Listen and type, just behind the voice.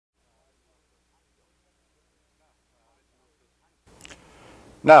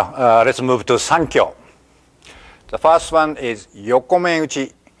Now, let's move to Sankyo. The first one is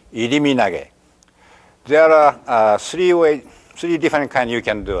Yokomeuchi Irimi Nage. There are three different kinds you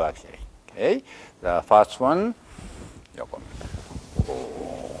can do actually. Okay, the first one, Yokomeuchi.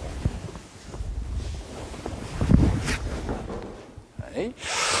 Okay.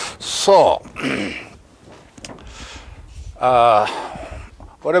 So,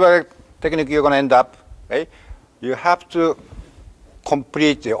 whatever technique you're going to end up, okay, you have to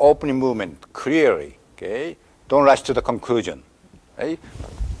complete the opening movement clearly. Okay, don't rush to the conclusion. Okay.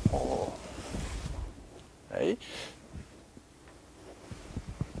 Okay.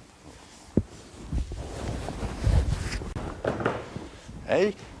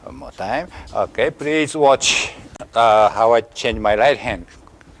 Okay. One more time. Okay, please watch how I change my right hand.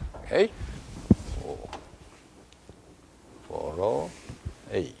 Okay. Follow.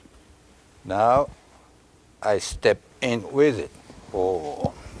 Hey. Now I step in with it.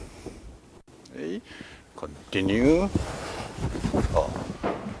 Oh. Okay. Continue. Oh.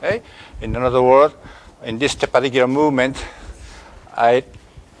 Okay. In another word, in this particular movement,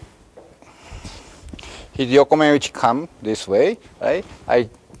 his Yokomeuchi come this way, right? I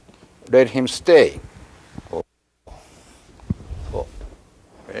let him stay. Oh. Oh.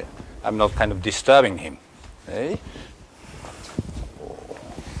 Okay. I'm not kind of disturbing him. Okay.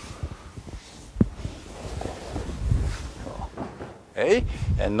 Okay.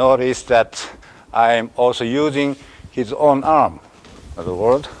 And notice that I'm also using his own arm. In other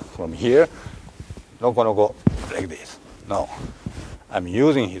words, from here, not going to go like this. No. I'm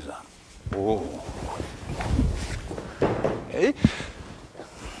using his arm. Oh. Okay.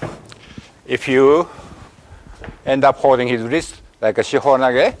 If you end up holding his wrist like a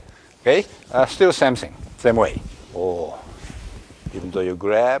shihonage, okay, still same thing, same way. Oh. Even though you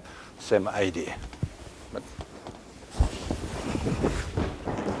grab, same idea. But,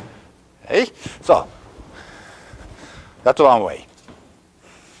 okay. So that's one way.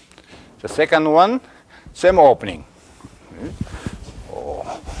 The second one, same opening.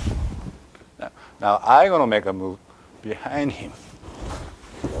 Oh. Now I'm going to make a move behind him.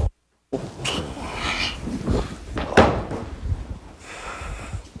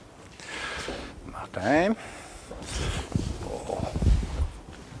 More time. Oh.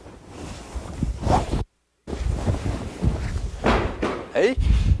 Hey.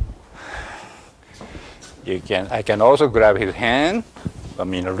 I can also grab his hand,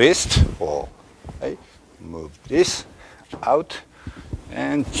 wrist. Oh. Hey. Move this out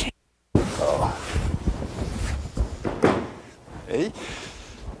and change. Oh. Okay.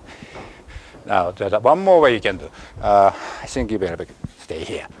 Now, there's one more way you can do. I think you better stay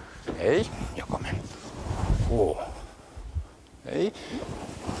here. Okay, you come in. Oh. Okay.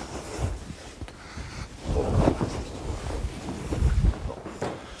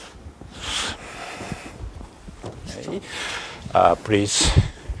 Okay. Please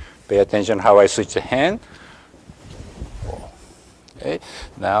pay attention how I switch the hand. Okay.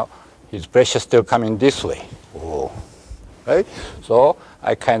 Now, his pressure still coming this way. Oh. Right? So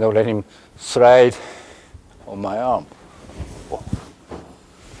I kind of let him slide on my arm. Oh.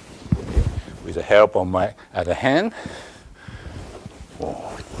 Okay. With the help of my other hand.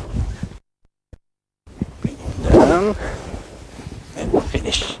 Oh. Bring him down and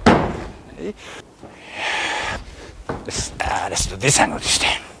finish. Okay. Let's do this angle this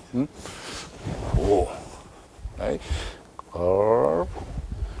time. Oh. Right? Curve.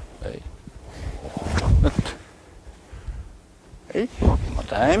 Right? Oh. Okay, one more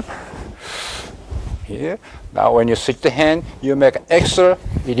time. Here. Now when you switch the hand, you make an extra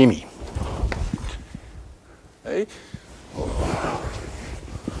irimi. Okay. Oh.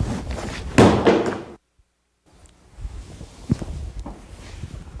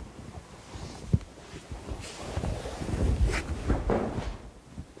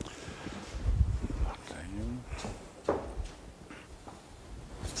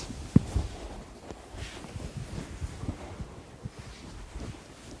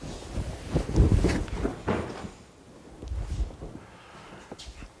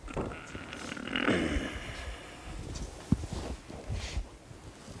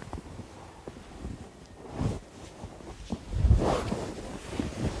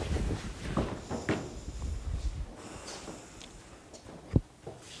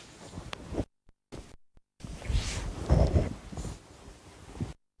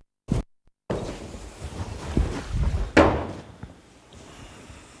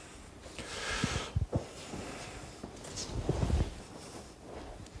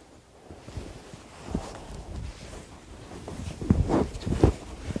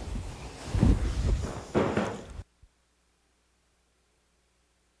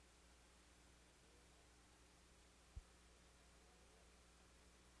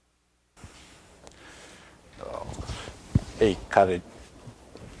 Hey, cut it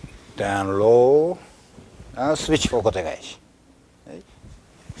down low. Now switch for kote gaeshi.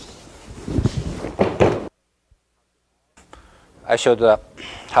 I showed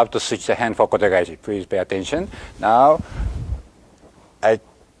how to switch the hand for kote gaeshi. Please pay attention. Now, I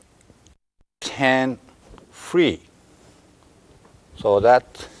hand free so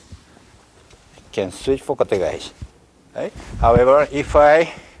that I can switch for kote gaeshi. Right? However, if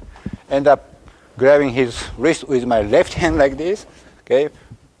I end up grabbing his wrist with my left hand like this, okay,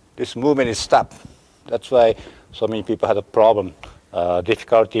 this movement is stopped. That's why so many people have a problem,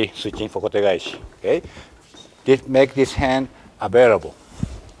 difficulty switching for kote gaeshi. Okay, make this hand available.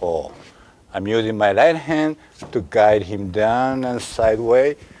 Oh, I'm using my right hand to guide him down and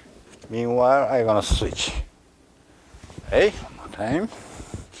sideways. Meanwhile, I'm gonna switch. Okay, one more time.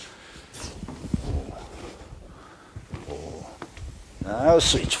 Now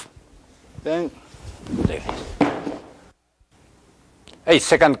switch. Then take it. Hey,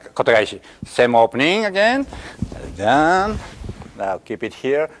 second kote gaeshi. Same opening again. Down. Now keep it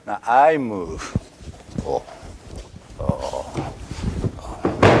here. Now I move. Oh. Oh.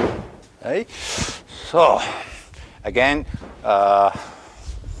 Oh. Hey. So again,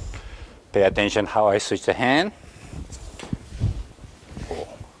 pay attention how I switch the hand. Oh.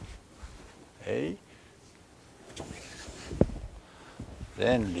 Hey.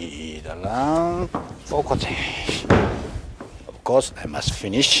 Then lead around for kote gaeshi. Of course, I must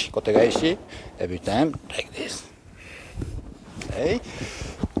finish kote gaeshi every time like this. Okay.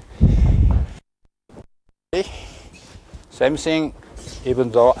 Okay. Same thing,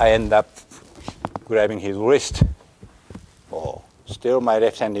 even though I end up grabbing his wrist. Oh, still my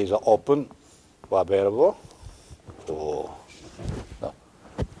left hand is open or available. Oh. No.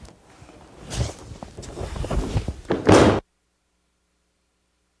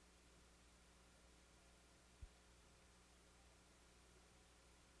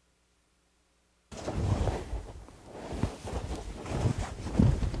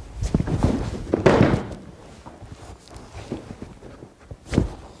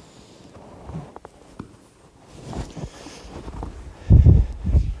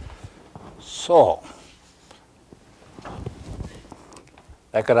 So,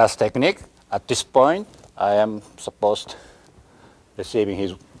 like a last technique, at this point, I am supposed receiving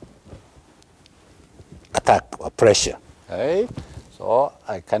his attack or pressure. Okay? So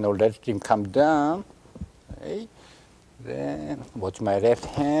I kind of let him come down. Okay? Then watch my left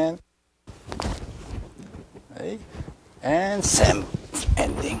hand. Okay? And same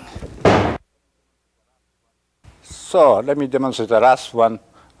ending. So let me demonstrate the last one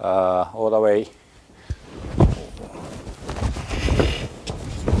all the way